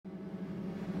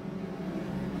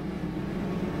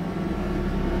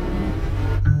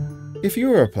If you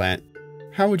were a plant,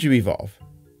 how would you evolve?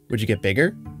 Would you get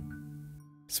bigger?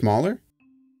 Smaller?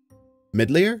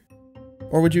 Middlier?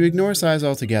 Or would you ignore size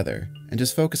altogether and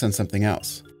just focus on something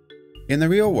else? In the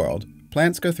real world,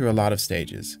 plants go through a lot of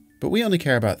stages, but we only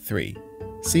care about 3: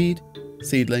 seed,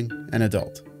 seedling, and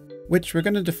adult, which we're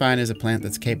going to define as a plant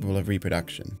that's capable of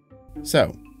reproduction.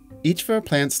 So, each of our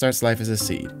plants starts life as a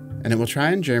seed, and it will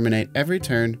try and germinate every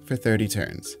turn for 30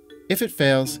 turns. If it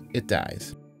fails, it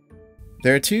dies.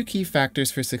 There are 2 key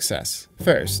factors for success.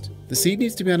 First, the seed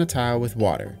needs to be on a tile with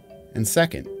water, and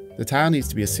second, the tile needs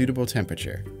to be a suitable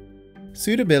temperature.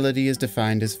 Suitability is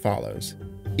defined as follows.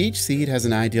 Each seed has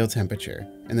an ideal temperature,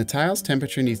 and the tile's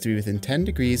temperature needs to be within 10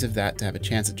 degrees of that to have a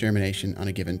chance at germination on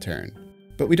a given turn.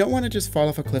 But we don't want to just fall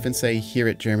off a cliff and say here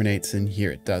it germinates and here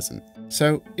it doesn't.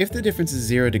 So if the difference is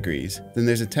 0 degrees, then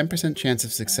there's a 10% chance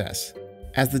of success.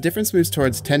 As the difference moves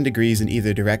towards 10 degrees in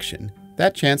either direction,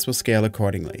 that chance will scale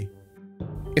accordingly.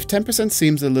 If 10%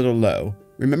 seems a little low,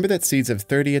 remember that seeds have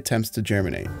 30 attempts to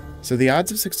germinate, so the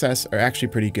odds of success are actually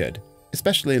pretty good,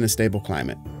 especially in a stable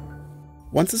climate.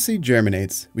 Once a seed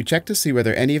germinates, we check to see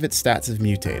whether any of its stats have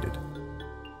mutated.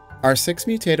 Our 6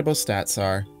 mutatable stats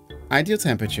are ideal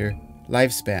temperature,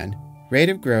 lifespan, rate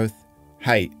of growth,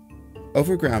 height,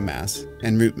 overground mass,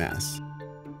 and root mass.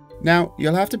 Now,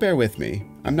 you'll have to bear with me.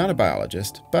 I'm not a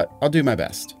biologist, but I'll do my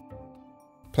best.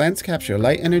 Plants capture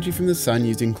light energy from the sun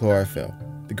using chlorophyll,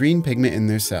 the green pigment in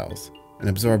their cells, and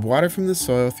absorb water from the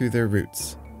soil through their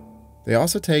roots. They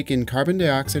also take in carbon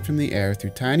dioxide from the air through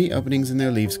tiny openings in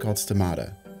their leaves called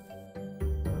stomata.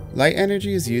 Light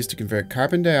energy is used to convert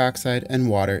carbon dioxide and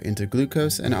water into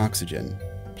glucose and oxygen.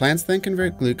 Plants then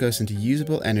convert glucose into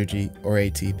usable energy, or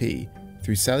ATP,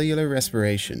 through cellular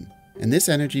respiration, and this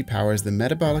energy powers the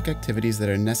metabolic activities that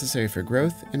are necessary for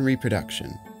growth and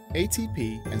reproduction.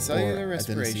 ATP and cellular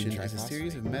respiration is a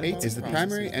series of metabolic is the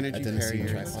primary energy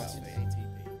carrier.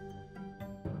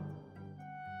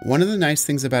 One of the nice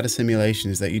things about a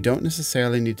simulation is that you don't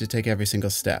necessarily need to take every single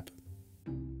step.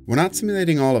 We're not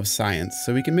simulating all of science,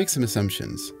 so we can make some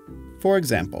assumptions. For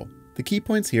example, the key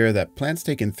points here are that plants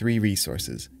take in 3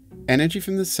 resources: energy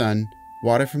from the sun,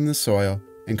 water from the soil,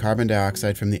 and carbon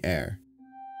dioxide from the air.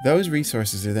 Those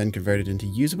resources are then converted into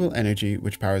usable energy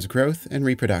which powers growth and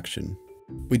reproduction.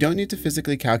 We don't need to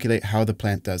physically calculate how the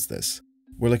plant does this.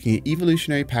 We're looking at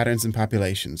evolutionary patterns in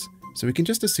populations, so we can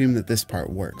just assume that this part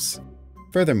works.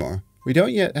 Furthermore, we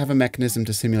don't yet have a mechanism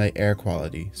to simulate air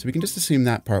quality, so we can just assume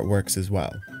that part works as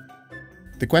well.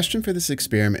 The question for this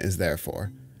experiment is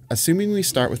therefore, assuming we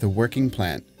start with a working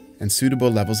plant and suitable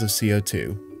levels of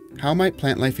CO2, how might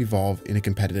plant life evolve in a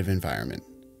competitive environment?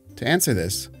 To answer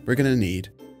this, we're going to need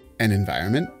an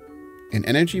environment, an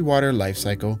energy-water life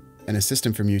cycle, and a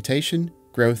system for mutation,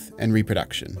 growth, and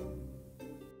reproduction.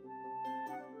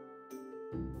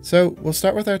 So we'll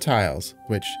start with our tiles,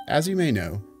 which, as you may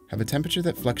know, have a temperature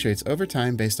that fluctuates over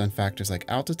time based on factors like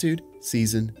altitude,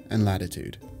 season, and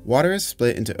latitude. Water is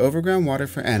split into overground water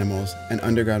for animals and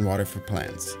underground water for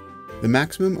plants. The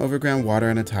maximum overground water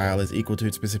on a tile is equal to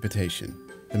its precipitation.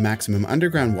 The maximum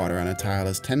underground water on a tile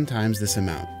is 10 times this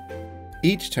amount.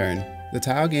 Each turn, the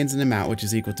tile gains an amount which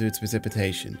is equal to its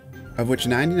precipitation, of which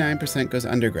 99% goes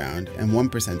underground and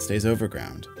 1% stays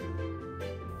overground.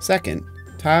 Second,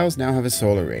 tiles now have a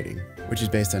solar rating, which is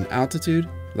based on altitude,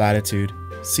 latitude,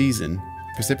 season,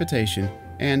 precipitation,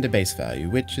 and a base value,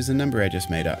 which is a number I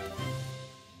just made up.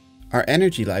 Our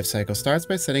energy life cycle starts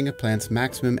by setting a plant's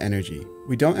maximum energy.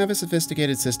 We don't have a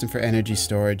sophisticated system for energy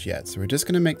storage yet, so we're just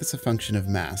going to make this a function of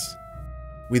mass.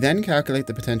 We then calculate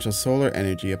the potential solar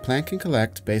energy a plant can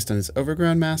collect based on its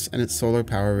overground mass and its solar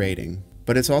power rating,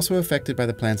 but it's also affected by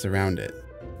the plants around it.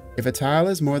 If a tile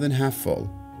is more than half full,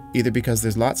 either because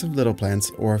there's lots of little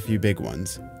plants or a few big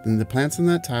ones, then the plants on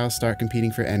that tile start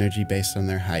competing for energy based on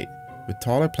their height, with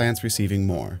taller plants receiving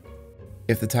more.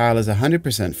 If the tile is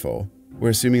 100% full, we're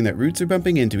assuming that roots are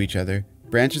bumping into each other,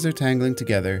 branches are tangling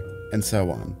together, and so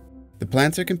on. The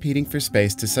plants are competing for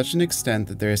space to such an extent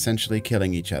that they're essentially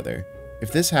killing each other.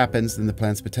 If this happens, then the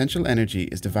plant's potential energy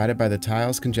is divided by the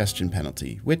tile's congestion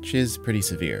penalty, which is pretty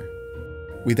severe.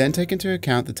 We then take into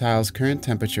account the tile's current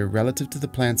temperature relative to the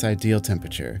plant's ideal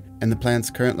temperature, and the plant's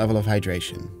current level of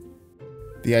hydration.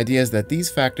 The idea is that these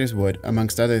factors would,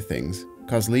 amongst other things,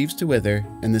 cause leaves to wither,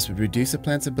 and this would reduce a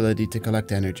plant's ability to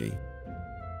collect energy.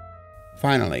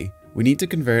 Finally, we need to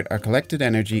convert our collected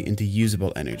energy into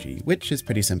usable energy, which is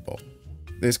pretty simple.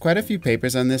 There's quite a few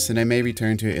papers on this and I may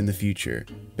return to it in the future,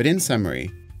 but in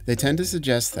summary, they tend to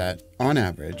suggest that, on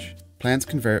average, plants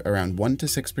convert around 1 to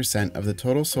 6% of the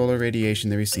total solar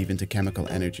radiation they receive into chemical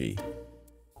energy.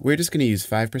 We're just going to use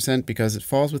 5% because it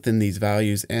falls within these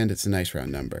values and it's a nice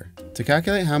round number. To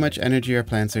calculate how much energy our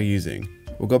plants are using,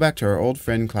 we'll go back to our old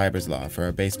friend Kleiber's law for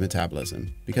our base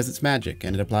metabolism, because it's magic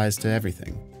and it applies to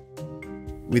everything.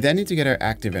 We then need to get our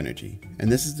active energy,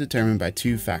 and this is determined by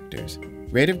two factors: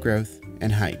 rate of growth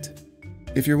and height.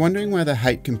 If you're wondering why the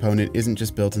height component isn't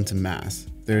just built into mass,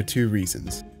 there are two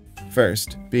reasons.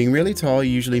 First, being really tall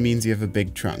usually means you have a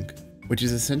big trunk, which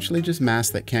is essentially just mass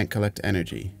that can't collect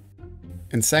energy.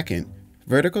 And second,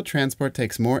 vertical transport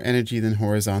takes more energy than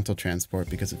horizontal transport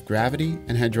because of gravity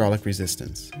and hydraulic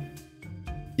resistance.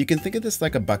 You can think of this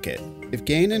like a bucket. If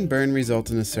gain and burn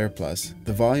result in a surplus,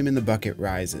 the volume in the bucket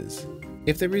rises.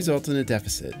 If they result in a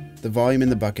deficit, the volume in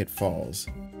the bucket falls.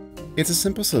 It's a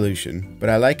simple solution, but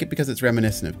I like it because it's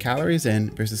reminiscent of calories in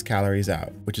versus calories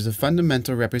out, which is a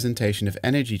fundamental representation of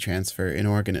energy transfer in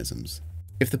organisms.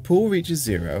 If the pool reaches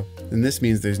zero, then this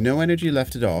means there's no energy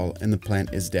left at all and the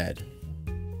plant is dead.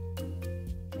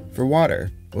 For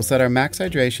water, we'll set our max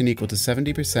hydration equal to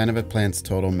 70% of a plant's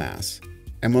total mass,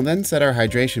 and we'll then set our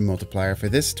hydration multiplier for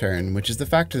this term, which is the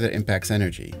factor that impacts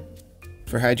energy.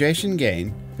 For hydration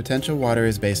gain, potential water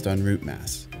is based on root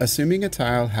mass, assuming a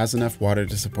tile has enough water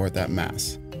to support that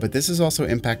mass, but this is also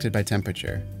impacted by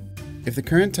temperature. If the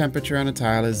current temperature on a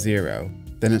tile is 0,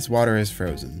 then its water is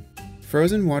frozen.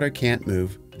 Frozen water can't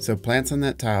move, so plants on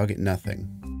that tile get nothing.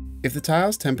 If the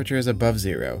tile's temperature is above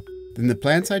 0, then the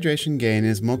plant's hydration gain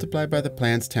is multiplied by the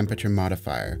plant's temperature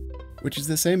modifier, which is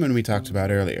the same one we talked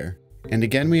about earlier. And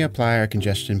again we apply our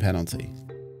congestion penalty.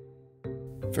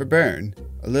 For burn,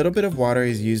 a little bit of water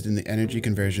is used in the energy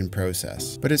conversion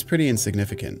process, but it's pretty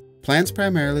insignificant. Plants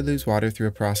primarily lose water through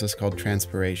a process called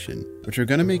transpiration, which we're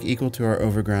going to make equal to our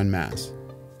overground mass.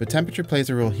 But temperature plays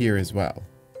a role here as well.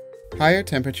 Higher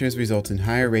temperatures result in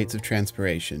higher rates of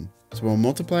transpiration, so we'll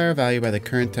multiply our value by the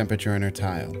current temperature on our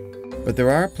tile. But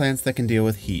there are plants that can deal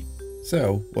with heat,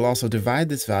 so we'll also divide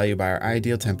this value by our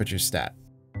ideal temperature stat.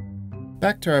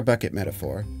 Back to our bucket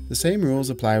metaphor, the same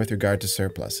rules apply with regard to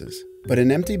surpluses, but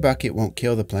an empty bucket won't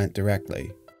kill the plant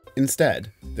directly.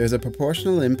 Instead, there's a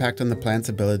proportional impact on the plant's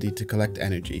ability to collect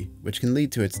energy, which can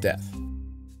lead to its death.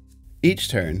 Each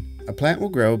turn, a plant will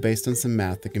grow based on some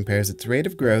math that compares its rate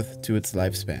of growth to its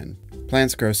lifespan.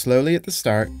 Plants grow slowly at the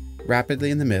start,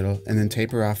 rapidly in the middle, and then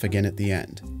taper off again at the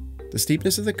end. The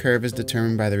steepness of the curve is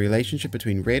determined by the relationship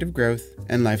between rate of growth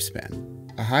and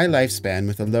lifespan. A high lifespan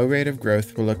with a low rate of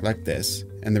growth will look like this,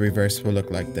 and the reverse will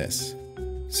look like this.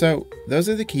 So, those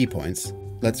are the key points.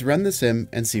 Let's run the sim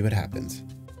and see what happens.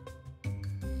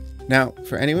 Now,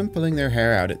 for anyone pulling their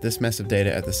hair out at this mess of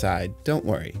data at the side, don't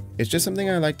worry. It's just something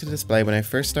I like to display when I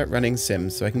first start running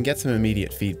sims so I can get some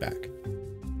immediate feedback.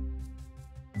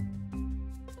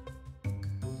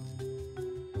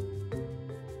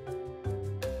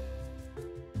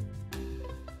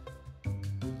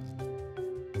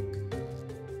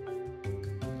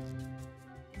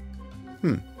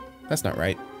 That's not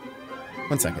right.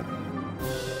 1 second.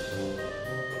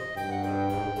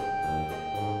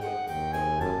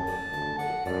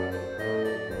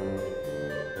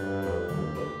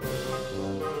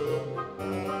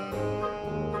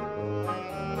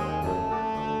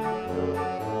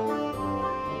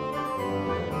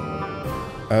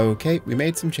 Okay, we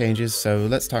made some changes, so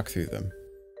let's talk through them.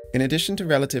 In addition to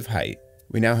relative height,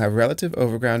 we now have relative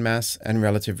overground mass and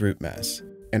relative root mass,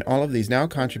 and all of these now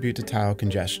contribute to tile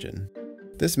congestion.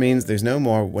 This means there's no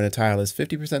more when a tile is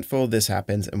 50% full, this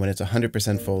happens, and when it's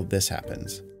 100% full, this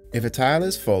happens. If a tile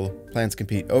is full, plants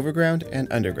compete overground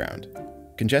and underground.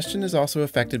 Congestion is also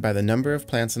affected by the number of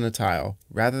plants on a tile,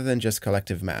 rather than just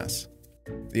collective mass.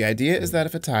 The idea is that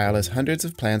if a tile has hundreds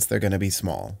of plants, they're going to be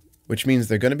small, which means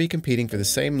they're going to be competing for the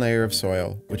same layer of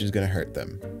soil, which is going to hurt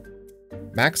them.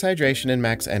 Max hydration and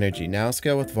max energy now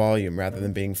scale with volume rather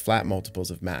than being flat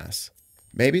multiples of mass.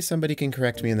 Maybe somebody can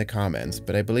correct me in the comments,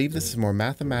 but I believe this is more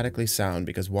mathematically sound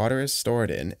because water is stored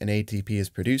in and ATP is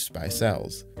produced by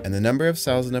cells, and the number of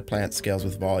cells in a plant scales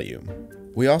with volume.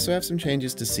 We also have some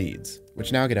changes to seeds,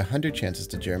 which now get 100 chances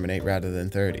to germinate rather than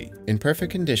 30. In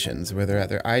perfect conditions, where they're at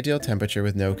their ideal temperature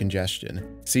with no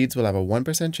congestion, seeds will have a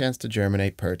 1% chance to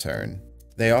germinate per turn.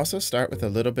 They also start with a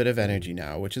little bit of energy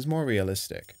now, which is more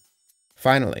realistic.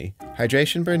 Finally,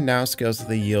 hydration burn now scales with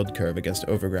the yield curve against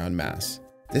overground mass.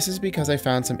 This is because I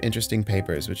found some interesting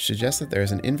papers which suggest that there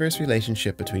is an inverse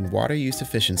relationship between water use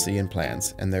efficiency in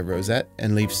plants and their rosette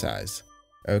and leaf size.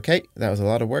 Okay, that was a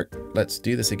lot of work. Let's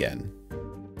do this again.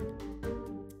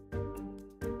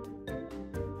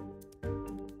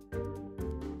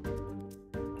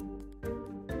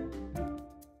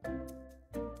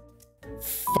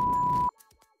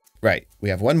 Right, we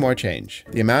have one more change.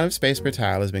 The amount of space per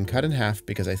tile has been cut in half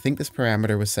because I think this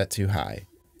parameter was set too high.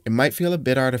 It might feel a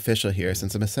bit artificial here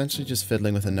since I'm essentially just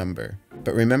fiddling with a number,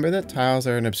 but remember that tiles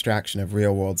are an abstraction of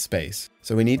real-world space,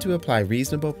 so we need to apply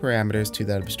reasonable parameters to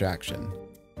that abstraction.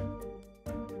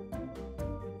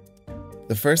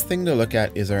 The first thing to look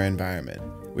at is our environment.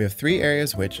 We have 3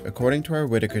 areas which, according to our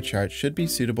Whittaker chart, should be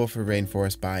suitable for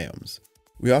rainforest biomes.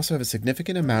 We also have a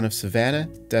significant amount of savanna,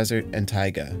 desert, and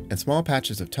taiga, and small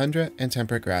patches of tundra and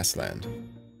temperate grassland.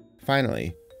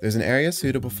 Finally, there's an area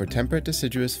suitable for temperate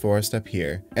deciduous forest up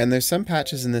here, and there's some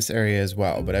patches in this area as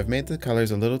well, but I've made the colors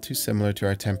a little too similar to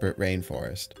our temperate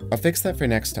rainforest. I'll fix that for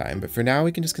next time, but for now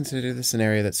we can just consider this an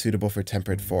area that's suitable for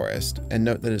temperate forest, and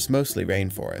note that it's mostly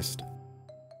rainforest.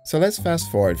 So let's fast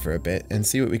forward for a bit and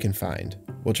see what we can find.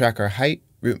 We'll track our height,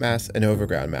 root mass, and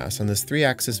overground mass on this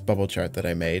 3-axis bubble chart that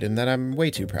I made and that I'm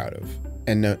way too proud of.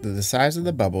 And note that the size of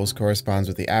the bubbles corresponds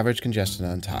with the average congestion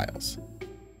on tiles.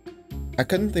 I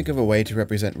couldn't think of a way to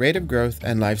represent rate of growth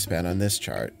and lifespan on this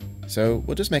chart, so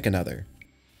we'll just make another.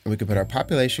 And we can put our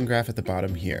population graph at the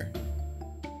bottom here.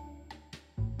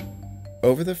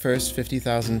 Over the first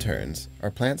 50,000 turns, our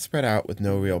plants spread out with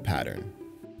no real pattern.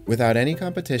 Without any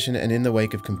competition and in the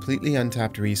wake of completely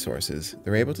untapped resources,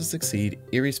 they're able to succeed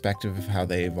irrespective of how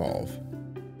they evolve.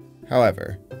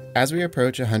 However, as we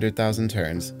approach 100,000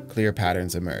 turns, clear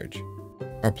patterns emerge.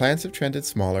 Our plants have trended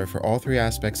smaller for all 3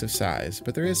 aspects of size,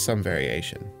 but there is some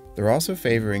variation. They're also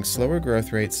favoring slower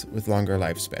growth rates with longer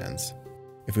lifespans.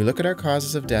 If we look at our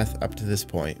causes of death up to this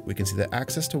point, we can see that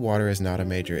access to water is not a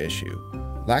major issue.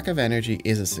 Lack of energy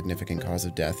is a significant cause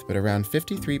of death, but around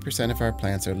 53% of our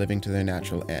plants are living to their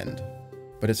natural end.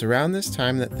 But it's around this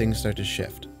time that things start to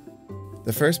shift.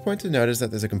 The first point to note is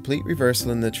that there's a complete reversal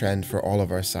in the trend for all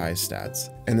of our size stats,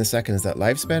 and the second is that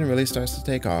lifespan really starts to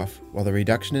take off, while the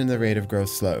reduction in the rate of growth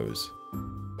slows.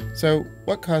 So,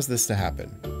 what caused this to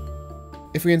happen?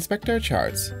 If we inspect our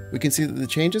charts, we can see that the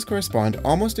changes correspond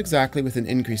almost exactly with an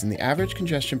increase in the average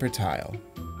congestion per tile.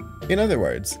 In other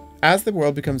words, as the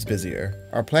world becomes busier,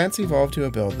 our plants evolve to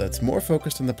a build that's more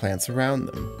focused on the plants around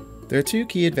them. There are 2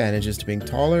 key advantages to being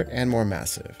taller and more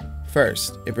massive.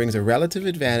 First, it brings a relative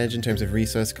advantage in terms of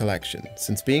resource collection,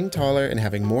 since being taller and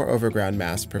having more overground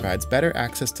mass provides better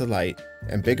access to light,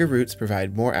 and bigger roots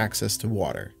provide more access to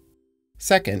water.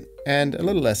 Second, and a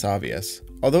little less obvious,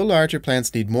 although larger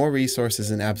plants need more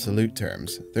resources in absolute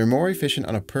terms, they're more efficient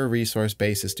on a per resource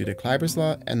basis due to Kleiber's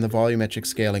law and the volumetric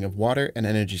scaling of water and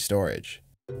energy storage.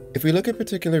 If we look at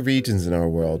particular regions in our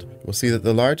world, we'll see that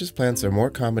the largest plants are more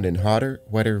common in hotter,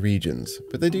 wetter regions,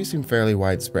 but they do seem fairly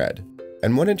widespread.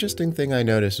 And one interesting thing I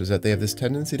noticed was that they have this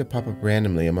tendency to pop up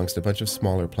randomly amongst a bunch of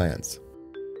smaller plants.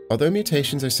 Although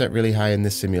mutations are set really high in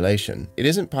this simulation, it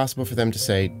isn't possible for them to,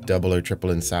 say, double or triple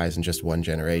in size in just one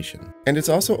generation. And it's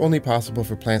also only possible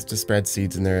for plants to spread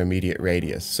seeds in their immediate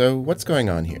radius, so what's going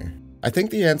on here? I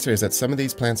think the answer is that some of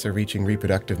these plants are reaching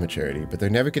reproductive maturity, but they're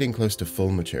never getting close to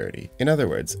full maturity. In other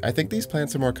words, I think these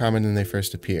plants are more common than they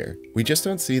first appear. We just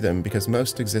don't see them because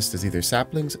most exist as either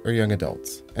saplings or young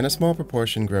adults, and a small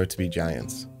proportion grow to be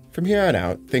giants. From here on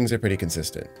out, things are pretty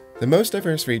consistent. The most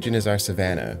diverse region is our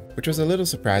savanna, which was a little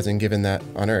surprising given that,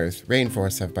 on Earth,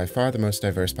 rainforests have by far the most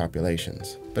diverse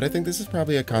populations. But I think this is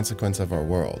probably a consequence of our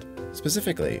world.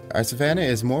 Specifically, our savanna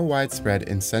is more widespread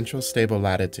in central stable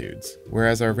latitudes,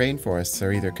 whereas our rainforests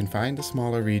are either confined to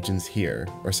smaller regions here,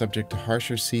 or subject to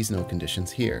harsher seasonal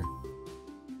conditions here.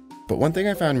 But one thing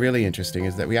I found really interesting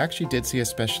is that we actually did see a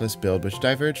specialist build which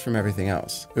diverged from everything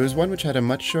else. It was one which had a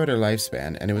much shorter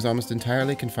lifespan, and it was almost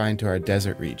entirely confined to our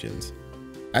desert regions.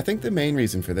 I think the main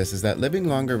reason for this is that living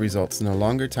longer results in a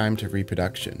longer time to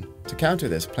reproduction. To counter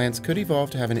this, plants could evolve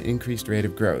to have an increased rate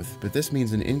of growth, but this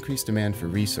means an increased demand for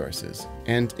resources.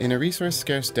 And in a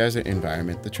resource-scarce desert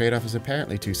environment, the trade-off is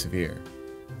apparently too severe.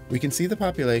 We can see the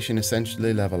population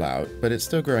essentially level out, but it's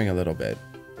still growing a little bit.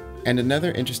 And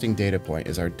another interesting data point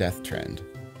is our death trend.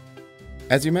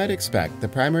 As you might expect, the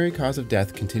primary cause of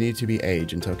death continued to be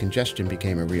age until congestion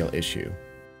became a real issue.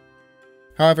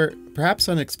 However, perhaps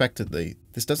unexpectedly,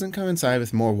 this doesn't coincide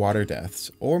with more water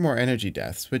deaths or more energy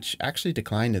deaths, which actually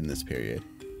declined in this period.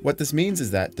 What this means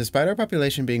is that, despite our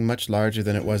population being much larger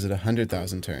than it was at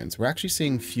 100,000 turns, we're actually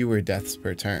seeing fewer deaths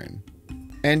per turn.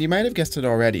 And you might have guessed it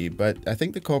already, but I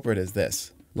think the culprit is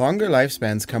this. Longer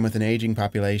lifespans come with an aging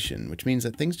population, which means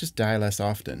that things just die less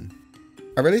often.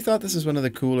 I really thought this was one of the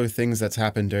cooler things that's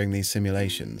happened during these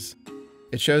simulations.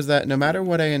 It shows that no matter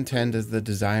what I intend as the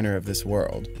designer of this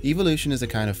world, evolution is a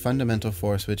kind of fundamental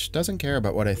force which doesn't care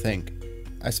about what I think.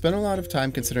 I spent a lot of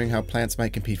time considering how plants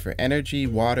might compete for energy,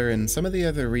 water, and some of the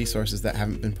other resources that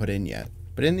haven't been put in yet.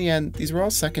 But in the end, these were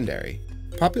all secondary.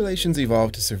 Populations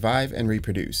evolve to survive and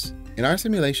reproduce. In our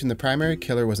simulation, the primary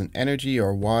killer wasn't energy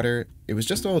or water, it was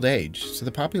just old age, so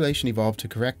the population evolved to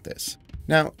correct this.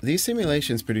 Now, these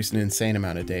simulations produce an insane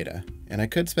amount of data, and I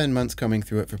could spend months combing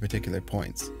through it for particular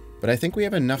points, but I think we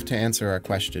have enough to answer our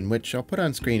question, which I'll put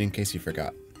on screen in case you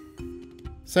forgot.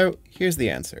 So, here's the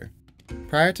answer.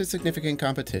 Prior to significant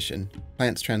competition,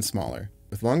 plants trend smaller,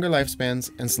 with longer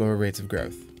lifespans and slower rates of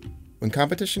growth. When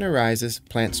competition arises,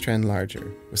 plants trend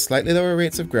larger, with slightly lower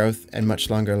rates of growth and much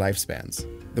longer lifespans.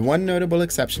 The one notable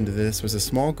exception to this was a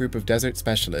small group of desert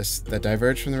specialists that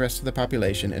diverged from the rest of the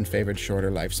population and favored shorter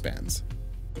lifespans.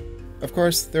 Of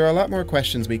course, there are a lot more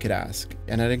questions we could ask,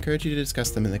 and I'd encourage you to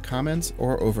discuss them in the comments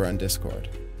or over on Discord.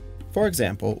 For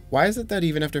example, why is it that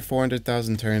even after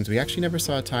 400,000 turns, we actually never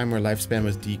saw a time where lifespan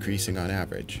was decreasing on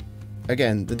average?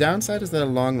 Again, the downside is that a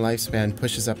long lifespan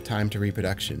pushes up time to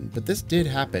reproduction, but this did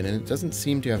happen and it doesn't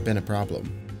seem to have been a problem.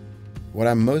 What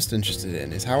I'm most interested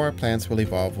in is how our plants will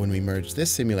evolve when we merge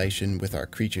this simulation with our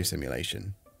creature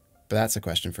simulation. But that's a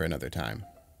question for another time.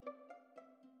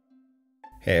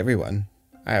 Hey everyone,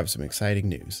 I have some exciting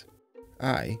news.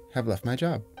 I have left my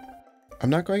job. I'm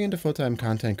not going into full-time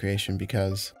content creation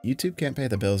because YouTube can't pay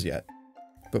the bills yet,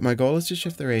 but my goal is to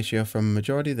shift the ratio from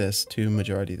majority this to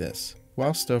majority this,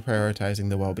 while still prioritizing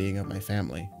the well-being of my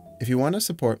family. If you want to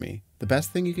support me, the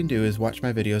best thing you can do is watch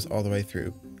my videos all the way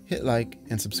through, hit like,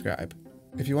 and subscribe.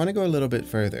 If you want to go a little bit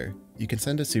further, you can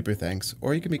send a super thanks,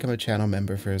 or you can become a channel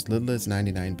member for as little as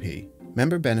 99p.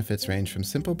 Member benefits range from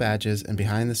simple badges and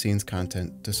behind-the-scenes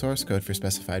content to source code for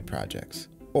specified projects.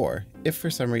 Or, if for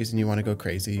some reason you want to go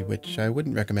crazy, which I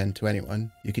wouldn't recommend to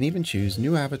anyone, you can even choose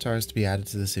new avatars to be added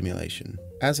to the simulation.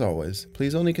 As always,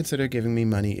 please only consider giving me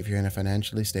money if you're in a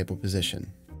financially stable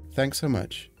position. Thanks so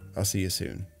much. I'll see you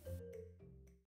soon.